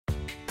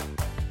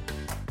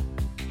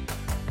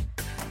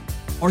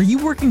Are you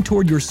working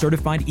toward your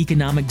Certified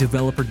Economic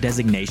Developer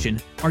designation?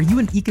 Are you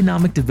an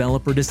economic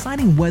developer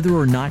deciding whether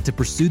or not to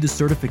pursue the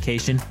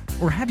certification,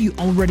 or have you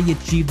already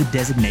achieved the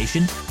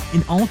designation?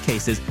 In all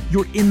cases,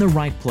 you're in the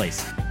right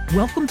place.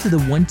 Welcome to the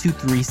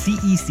 123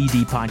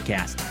 CECD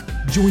podcast.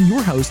 Join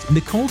your host,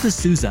 Nicole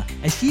D'Souza,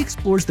 as she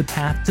explores the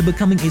path to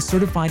becoming a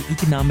certified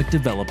economic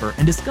developer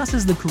and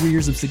discusses the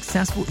careers of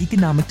successful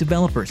economic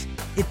developers.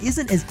 It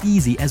isn't as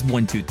easy as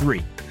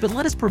 123, but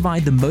let us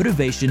provide the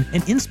motivation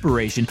and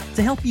inspiration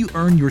to help you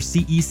earn your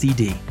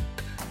CECD.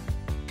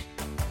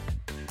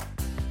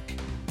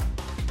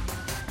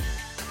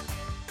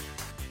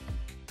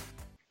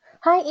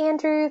 Hi,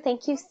 Andrew.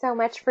 Thank you so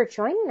much for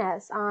joining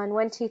us on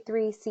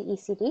 123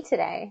 CECD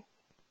today.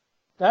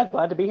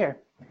 Glad to be here.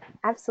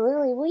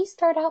 Absolutely. Will you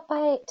start out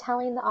by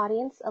telling the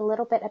audience a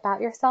little bit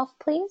about yourself,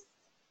 please?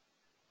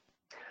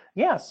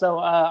 Yeah, so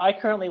I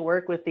currently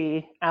work with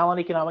the Allen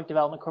Economic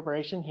Development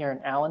Corporation here in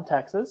Allen,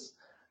 Texas.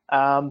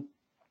 I've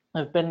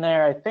been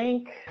there, I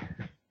think,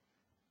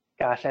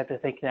 I have to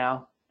think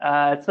now.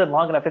 It's been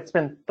long enough. It's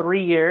been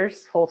 3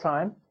 years full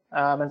time.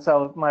 And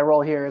so my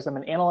role here is I'm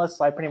an analyst.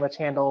 So I pretty much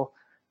handle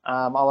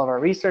all of our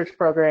research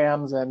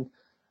programs and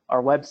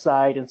our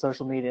website and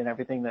social media and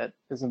everything that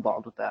is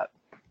involved with that.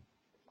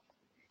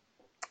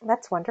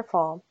 That's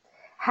wonderful.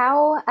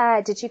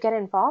 How did you get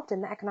involved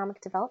in the economic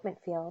development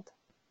field?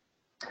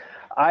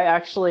 I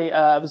actually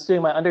was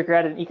doing my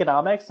undergrad in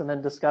economics and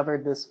then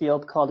discovered this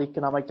field called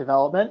economic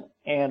development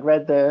and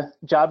read the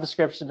job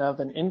description of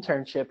an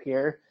internship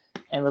here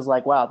and was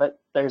like, wow,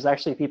 there's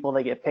actually people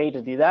that get paid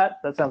to do that.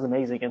 That sounds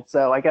amazing. And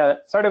so I got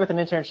started with an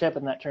internship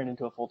and that turned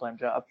into a full-time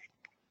job.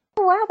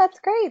 Oh, wow,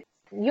 that's great.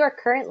 You're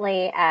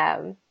currently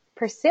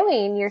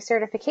pursuing your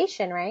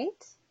certification,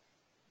 right?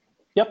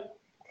 Yep.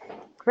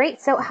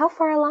 Great. So how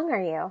far along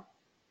are you?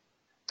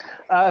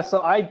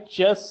 So I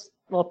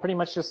pretty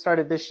much just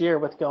started this year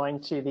with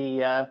going to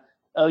the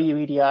OU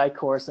EDI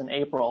course in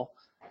April,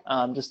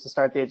 just to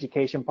start the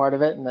education part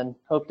of it, and then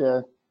hope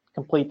to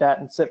complete that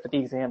and sit for the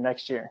exam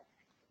next year.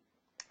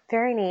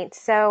 Very neat.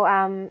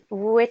 So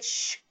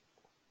which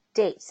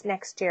dates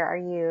next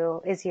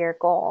year is your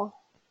goal?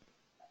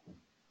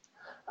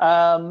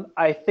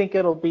 I think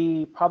it'll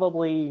be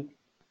probably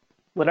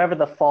whatever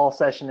the fall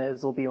session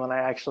is will be when I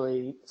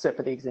actually sit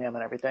for the exam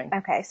and everything.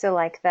 Okay, so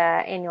like the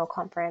annual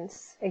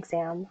conference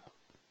exam.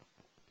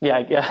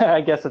 Yeah,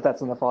 I guess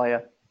that's in the fall,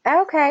 yeah.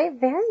 Okay,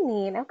 very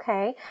neat.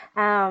 Okay.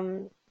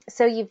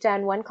 So you've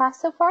done one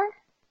class so far?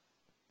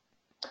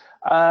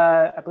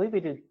 I believe we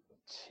did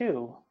 2,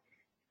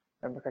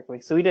 if I remember correctly.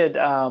 So we did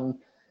kind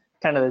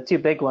of the 2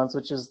 big ones,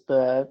 which is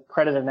the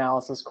credit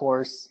analysis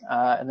course,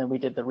 and then we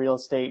did the real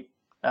estate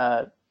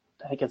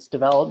I think it's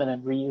development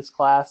and reuse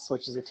class,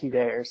 which is a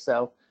 2-dayer.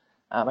 So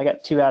I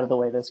got 2 out of the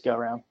way this go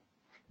around.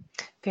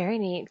 Very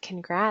neat.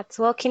 Congrats.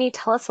 Well, can you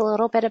tell us a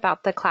little bit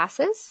about the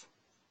classes?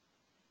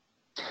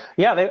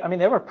 Yeah,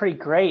 they were pretty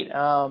great.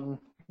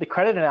 The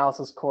credit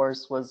analysis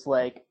course was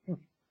like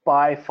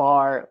by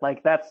far,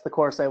 like that's the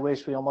course I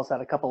wish we almost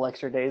had a couple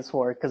extra days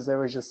for because there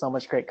was just so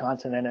much great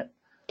content in it.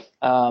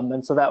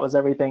 And so that was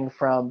everything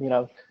from,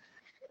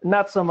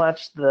 not so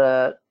much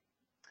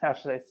how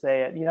should I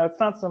say it? It's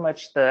not so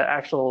much the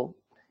actual,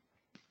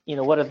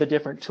 what are the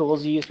different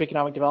tools you use for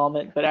economic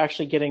development, but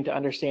actually getting to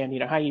understand,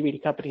 how you read a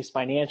company's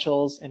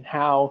financials and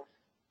how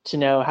to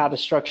know how to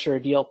structure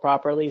a deal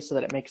properly so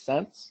that it makes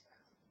sense.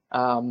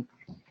 And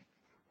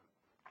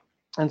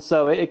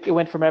so it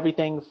went from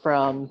everything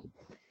from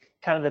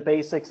kind of the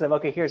basics of,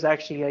 okay, here's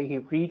actually how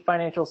you read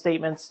financial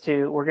statements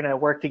to we're going to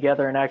work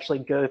together and actually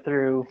go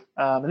through,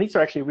 and these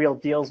are actually real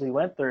deals we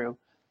went through.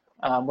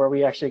 Where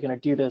we actually going to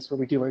do this, where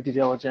we do our due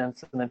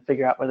diligence and then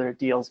figure out whether a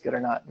deal is good or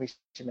not. We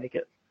should make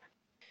it.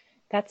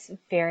 That's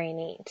very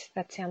neat.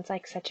 That sounds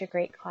like such a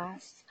great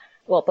class.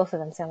 Well, both of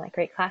them sound like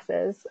great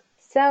classes.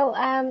 So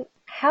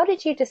how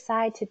did you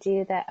decide to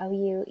do the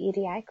OU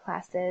EDI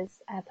classes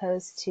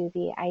opposed to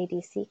the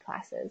IEDC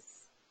classes?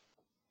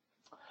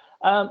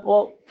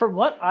 Well, from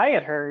what I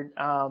had heard,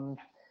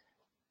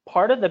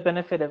 part of the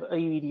benefit of OU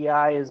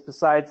EDI is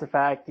besides the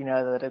fact,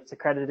 that it's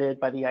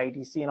accredited by the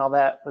IEDC and all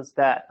that, was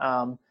that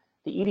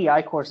the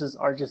EDI courses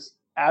are just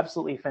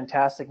absolutely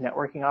fantastic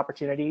networking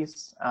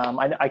opportunities.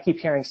 I keep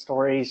hearing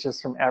stories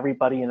just from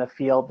everybody in the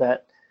field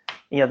that,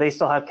 they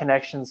still have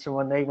connections from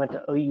when they went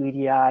to OU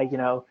EDI,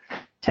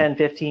 10,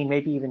 15,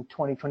 maybe even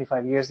 20,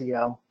 25 years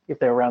ago, if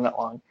they were around that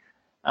long.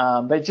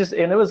 But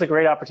it was a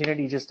great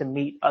opportunity just to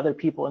meet other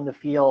people in the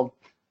field.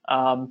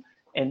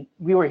 And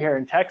we were here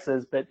in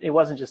Texas, but it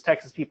wasn't just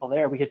Texas people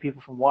there. We had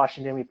people from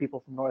Washington, we had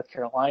people from North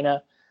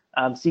Carolina.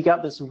 So you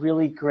got this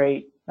really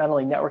great, not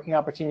only networking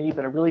opportunity,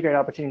 but a really great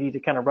opportunity to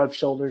kind of rub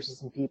shoulders with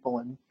some people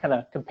and kind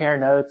of compare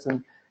notes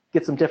and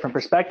get some different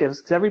perspectives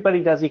because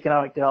everybody does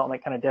economic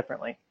development kind of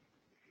differently.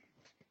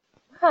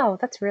 Wow,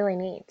 that's really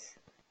neat.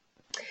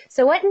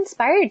 So what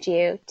inspired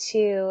you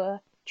to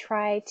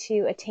try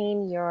to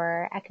attain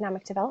your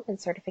economic development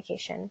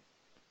certification?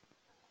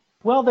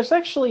 Well, there's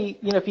actually,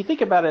 if you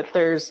think about it,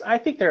 I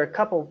think there are a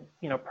couple,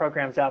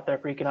 programs out there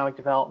for economic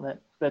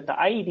development. but the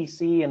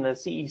IEDC and the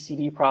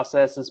CECD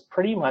process is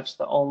pretty much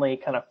the only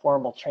kind of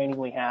formal training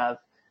we have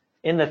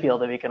in the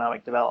field of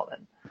economic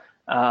development.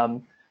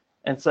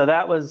 And so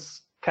that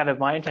was kind of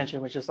my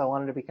intention, which is I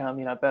wanted to become,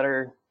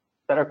 better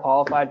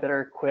qualified,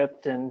 better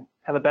equipped, and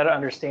have a better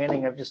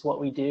understanding of just what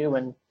we do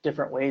and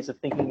different ways of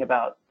thinking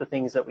about the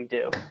things that we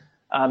do.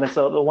 And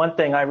so the one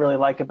thing I really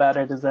like about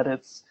it is that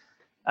it's,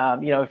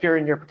 if you're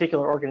in your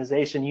particular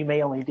organization, you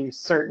may only do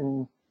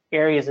certain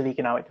areas of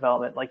economic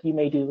development. Like you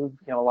may do,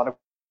 a lot of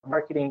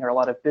marketing or a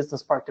lot of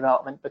business park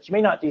development, but you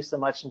may not do so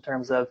much in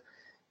terms of,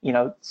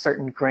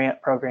 certain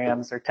grant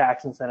programs or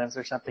tax incentives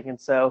or something. And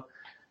so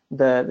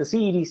the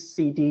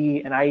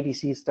CEDCD and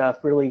IEDC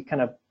stuff really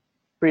kind of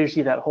brings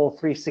you that whole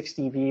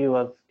 360 view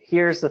of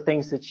here's the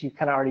things that you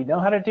kind of already know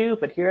how to do,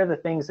 but here are the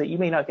things that you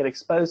may not get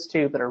exposed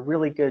to but are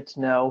really good to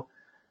know,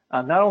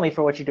 not only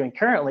for what you're doing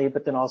currently,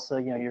 but then also,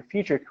 your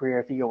future career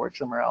if you go work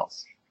somewhere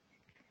else.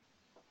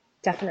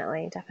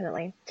 Definitely,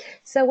 definitely.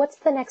 So what's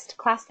the next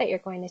class that you're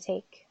going to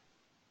take?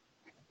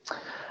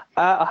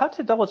 I'll have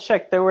to double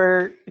check. There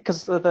were,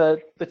 because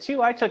the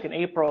two I took in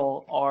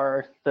April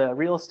are the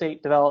real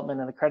estate development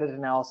and the credit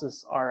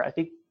analysis are, I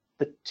think,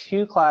 the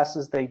two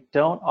classes they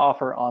don't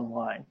offer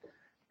online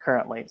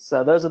currently.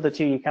 So those are the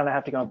two you kind of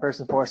have to go in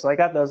person for. So I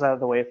got those out of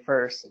the way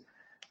first.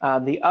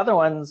 The other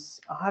ones,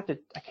 I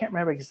can't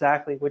remember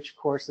exactly which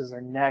courses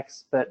are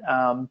next, but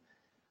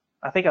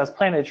I think I was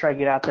planning to try to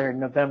get out there in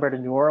November to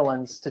New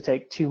Orleans to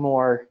take two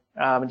more,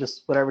 and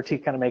just whatever two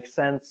kind of makes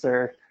sense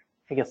or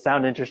I guess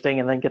sound interesting,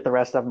 and then get the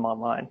rest of them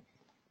online.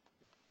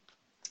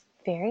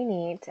 Very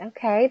neat.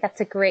 Okay,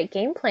 that's a great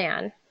game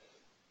plan.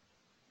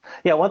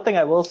 Yeah, one thing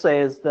I will say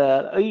is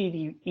the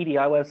EDI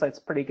website's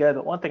pretty good,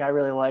 but one thing I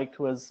really liked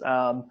was,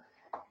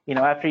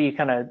 after you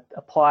kind of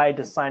applied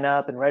to sign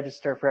up and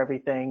register for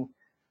everything,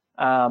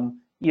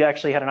 you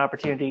actually had an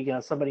opportunity,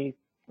 somebody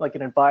like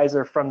an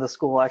advisor from the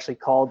school actually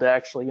called to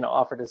actually,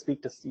 offer to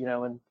speak to, see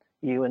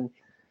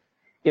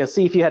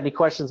if you had any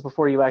questions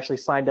before you actually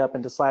signed up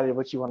and decided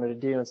what you wanted to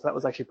do. And so that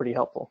was actually pretty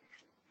helpful.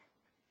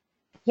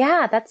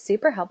 Yeah, that's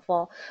super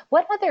helpful.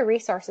 What other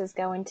resources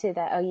go into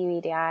the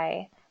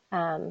OU-EDI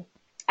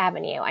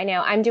avenue? I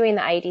know I'm doing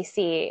the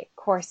IEDC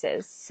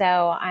courses,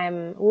 so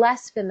I'm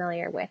less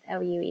familiar with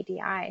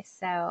OU-EDI.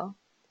 So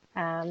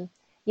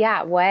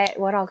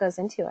what all goes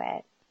into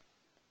it?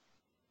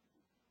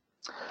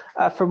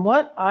 From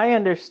what I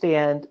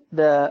understand,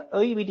 the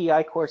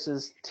OU-EDI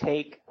courses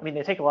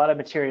they take a lot of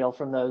material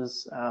from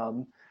those,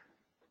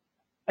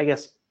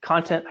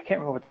 content, I can't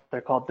remember what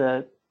they're called,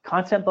 the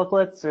content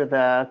booklets or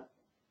the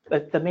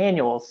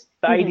manuals,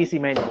 the IEDC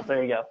manuals,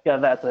 there you go. Yeah,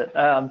 that's it.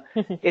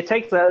 It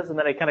takes those and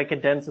then it kind of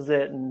condenses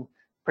it and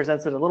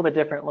presents it a little bit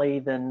differently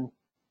than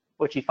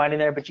what you find in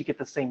there, but you get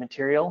the same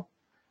material.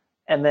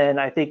 And then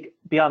I think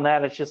beyond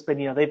that, it's just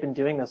been, they've been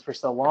doing this for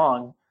so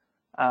long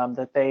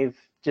that they've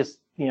just,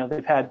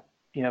 they've had,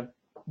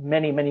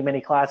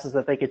 many classes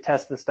that they could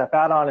test this stuff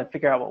out on and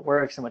figure out what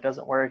works and what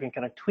doesn't work and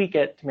kind of tweak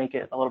it to make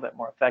it a little bit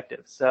more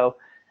effective. So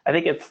I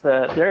think it's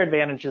their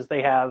advantage is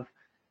they have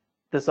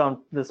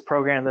this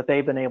program that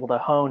they've been able to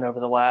hone over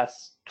the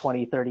last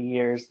 20, 30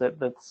 years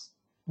that's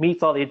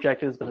meets all the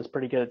objectives, but is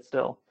pretty good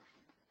still.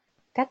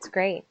 That's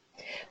great.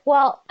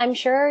 Well, I'm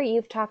sure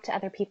you've talked to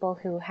other people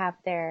who have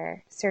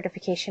their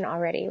certification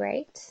already,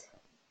 right?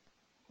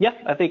 Yeah,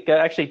 I think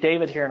actually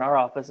David here in our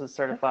office is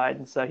certified,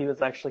 and so he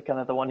was actually kind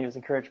of the one who was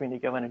encouraging me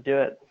to go in and do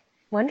it.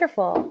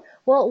 Wonderful.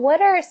 Well,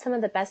 what are some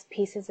of the best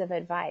pieces of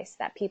advice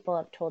that people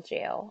have told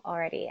you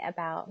already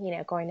about,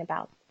 going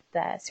about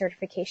the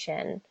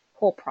certification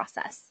whole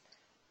process?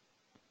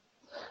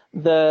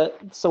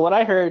 So what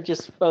I heard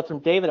just both from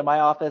David at my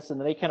office, and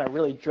then they kind of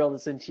really drilled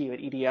this into you at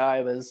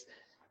EDI, was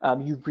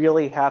you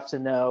really have to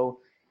know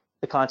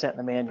the content in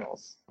the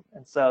manuals.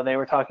 And so they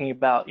were talking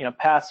about,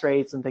 pass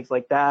rates and things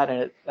like that.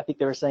 And I think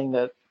they were saying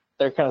that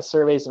their kind of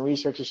surveys and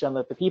research has shown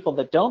that the people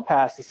that don't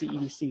pass the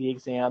CEDCD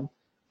exam,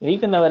 and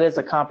even though it is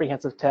a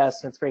comprehensive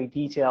test and it's very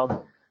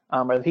detailed,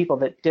 are the people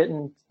that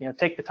didn't,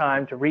 take the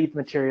time to read the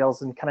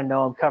materials and kind of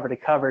know them cover to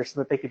cover so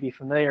that they could be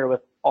familiar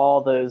with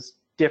all those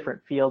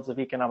different fields of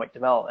economic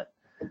development.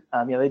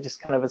 They just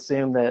kind of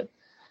assume that,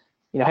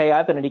 hey,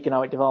 I've been in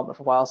economic development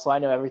for a while, so I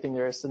know everything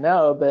there is to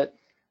know. But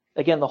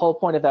again, the whole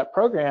point of that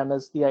program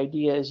is the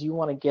idea is you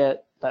want to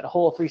get that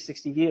whole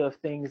 360 view of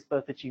things,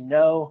 both that you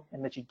know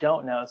and that you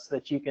don't know, so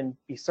that you can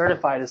be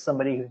certified as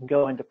somebody who can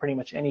go into pretty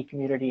much any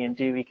community and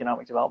do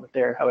economic development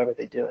there, however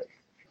they do it.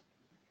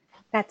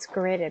 That's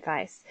great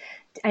advice.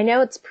 I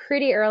know it's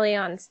pretty early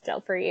on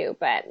still for you,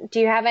 but do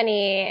you have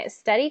any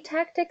study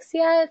tactics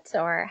yet,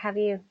 or have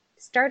you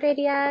started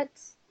yet?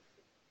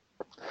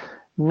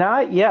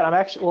 Not yet.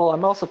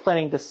 I'm also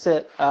planning to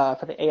sit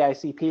for the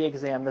AICP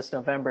exam this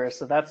November.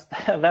 So that's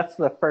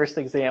the first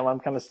exam I'm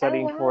kind of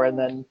studying for. And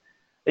then,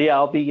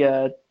 I'll be,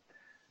 and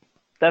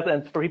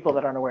for people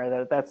that aren't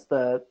aware, that's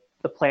the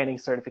planning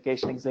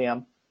certification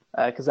exam,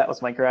 because that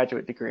was my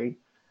graduate degree.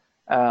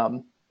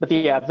 Then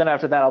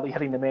after that, I'll be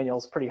hitting the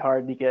manuals pretty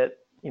hard to get,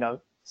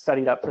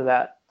 studied up for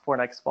that for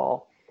next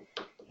fall.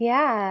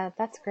 Yeah,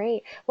 that's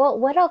great. Well,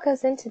 what all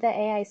goes into the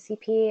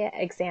AICP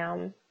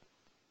exam?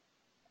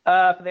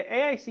 For the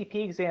AICP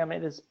exam,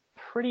 it is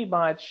pretty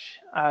much,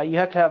 you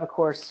have to have, of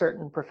course,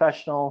 certain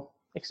professional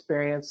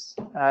experience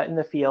in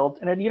the field.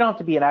 And you don't have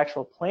to be an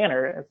actual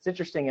planner. What's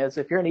interesting is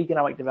if you're an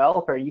economic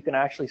developer, you can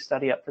actually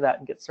study up for that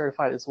and get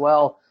certified as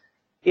well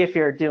if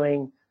you're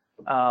doing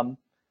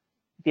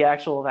the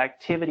actual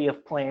activity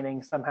of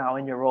planning somehow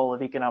in your role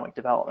of economic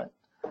development.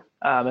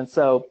 And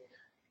so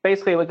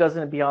basically what goes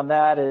in beyond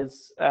that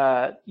is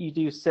you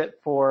do sit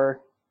for,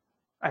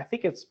 I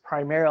think it's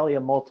primarily a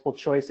multiple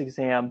choice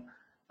exam,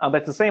 but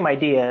it's the same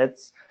idea.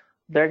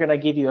 They're going to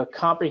give you a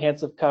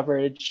comprehensive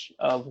coverage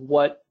of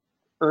what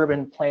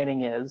urban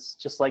planning is,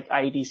 just like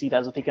IEDC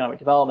does with economic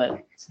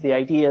development. So the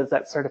idea is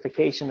that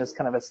certification is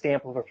kind of a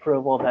stamp of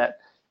approval that,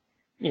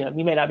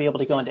 you may not be able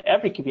to go into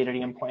every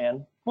community and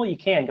plan. Well, you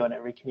can go into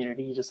every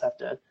community. You just have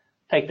to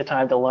take the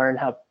time to learn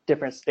how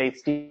different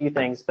states do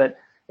things. But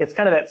it's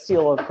kind of that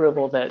seal of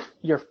approval that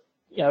you're,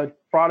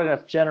 broad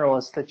enough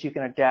generalist that you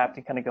can adapt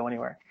and kind of go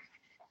anywhere.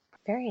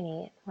 Very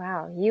neat.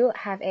 Wow. You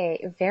have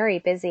a very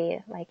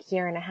busy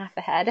year and a half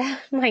ahead.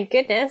 My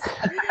goodness.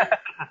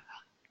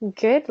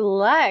 Good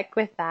luck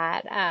with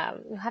that.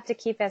 You'll have to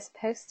keep us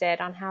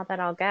posted on how that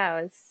all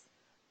goes.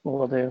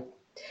 Will do.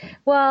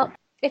 Well,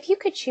 if you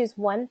could choose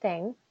one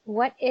thing,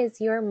 what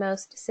is your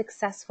most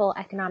successful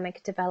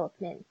economic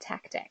development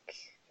tactic?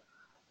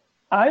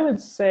 I would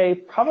say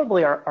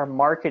probably our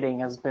marketing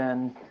has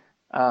been,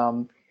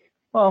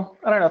 well,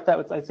 I don't know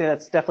if I'd say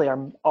that's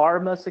definitely our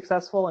most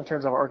successful in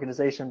terms of our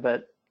organization,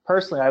 but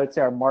personally, I would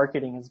say our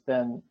marketing has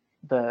been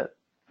a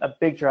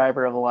big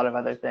driver of a lot of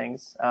other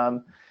things.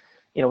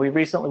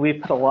 We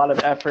put a lot of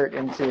effort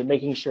into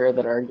making sure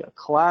that our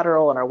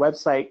collateral and our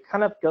website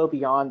kind of go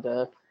beyond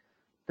the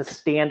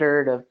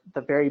standard of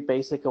the very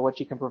basic of what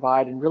you can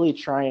provide and really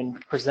try and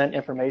present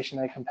information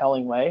in a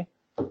compelling way.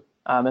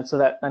 And so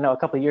that I know a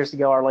couple of years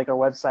ago, our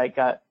website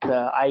got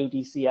the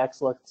IEDC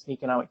Excellence in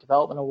Economic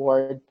Development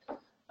Award.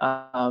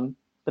 But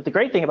the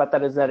great thing about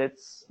that is that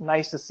it's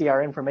nice to see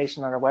our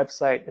information on our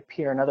website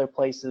appear in other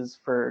places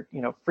for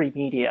free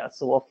media.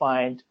 So we'll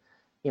find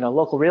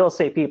local real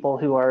estate people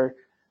who are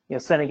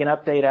sending an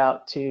update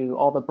out to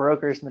all the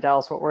brokers in the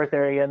Dallas-Fort Worth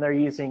area, and they're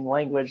using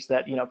language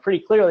that pretty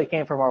clearly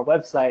came from our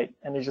website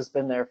and has just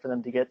been there for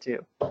them to get to.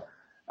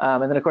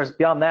 And then of course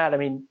beyond that,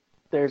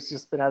 there's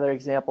just been other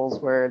examples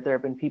where there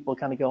have been people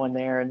kind of going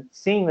there and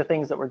seeing the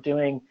things that we're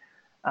doing.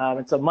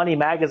 And so Money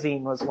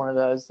Magazine was one of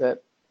those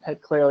that had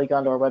clearly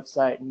gone to our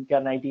website and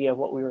got an idea of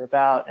what we were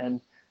about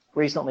and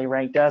recently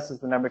ranked us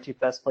as the #2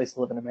 best place to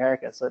live in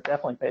America. So it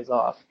definitely pays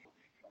off.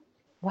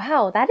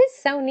 Wow, that is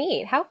so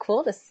neat. How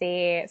cool to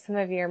see some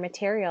of your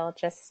material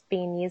just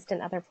being used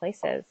in other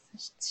places,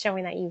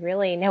 showing that you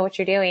really know what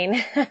you're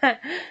doing.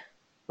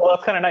 Well,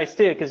 it's kind of nice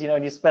too, because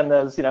when you spend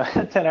those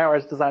 10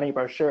 hours designing a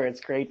brochure,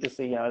 it's great to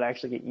see it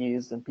actually get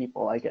used and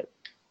people like it.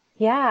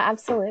 Yeah,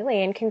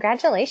 absolutely. And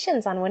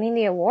congratulations on winning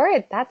the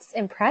award. That's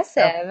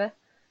impressive. Yeah.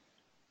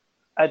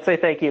 I'd say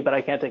thank you, but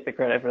I can't take the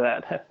credit for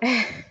that.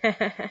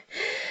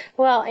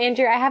 Well,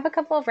 Andrew, I have a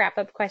couple of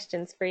wrap-up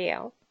questions for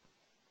you.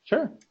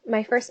 Sure.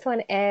 My first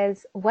one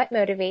is, what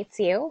motivates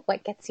you?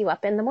 What gets you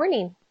up in the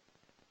morning?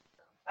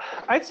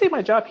 I'd say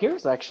my job here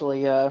is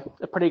actually a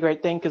pretty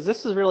great thing, because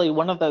this is really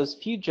one of those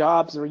few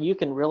jobs where you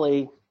can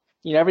really,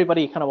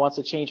 everybody kind of wants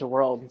to change the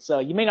world. So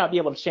you may not be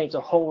able to change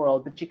the whole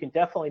world, but you can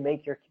definitely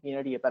make your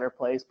community a better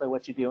place by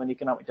what you do in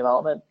economic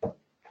development,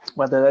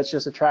 whether that's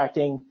just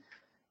attracting,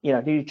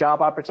 new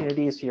job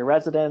opportunities for your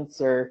residents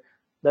or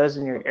those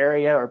in your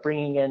area, or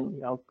bringing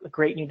in, a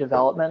great new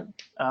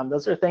development.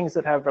 Those are things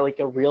that have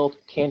a real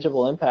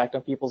tangible impact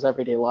on people's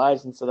everyday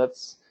lives. And so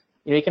that's,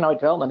 economic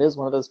development is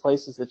one of those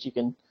places that you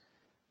can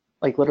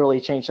literally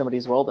change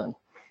somebody's world in.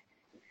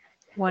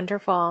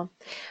 Wonderful.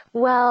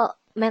 Well,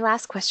 my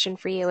last question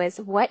for you is,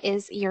 what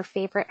is your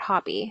favorite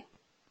hobby?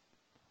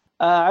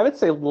 I would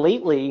say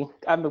lately,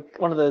 I'm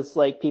one of those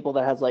people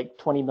that has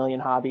 20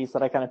 million hobbies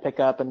that I kind of pick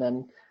up and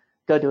then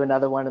go do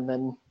another one and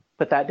then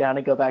put that down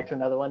and go back to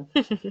another one.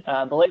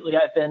 But lately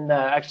I've been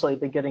actually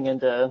been getting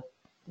into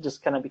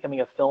just kind of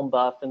becoming a film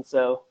buff. And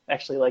so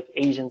actually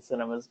Asian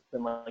cinema has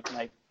been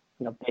my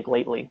big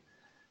lately.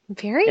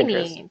 Very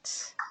interest.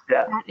 Neat.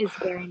 Yeah. That is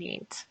very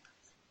neat.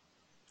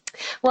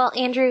 Well,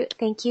 Andrew,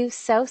 thank you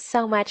so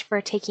much for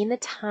taking the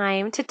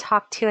time to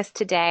talk to us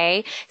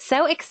today.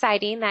 So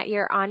exciting that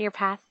you're on your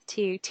path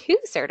to 2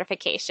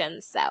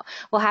 certifications. So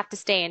we'll have to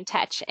stay in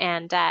touch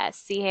and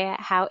see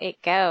how it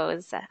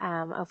goes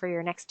over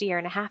your next year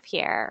and a half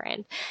here. And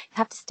you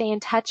have to stay in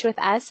touch with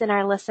us and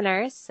our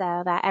listeners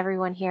so that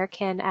everyone here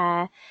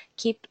can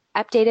keep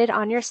updated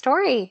on your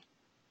story.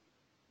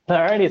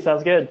 All righty,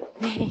 sounds good.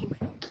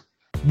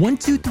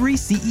 123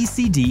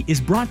 CECD is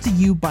brought to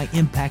you by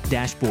Impact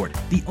Dashboard,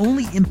 the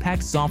only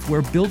impact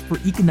software built for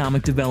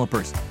economic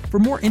developers. For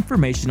more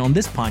information on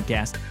this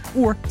podcast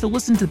or to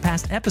listen to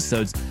past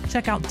episodes,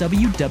 check out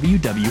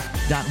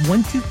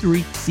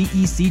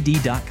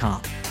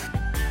www.123cecd.com.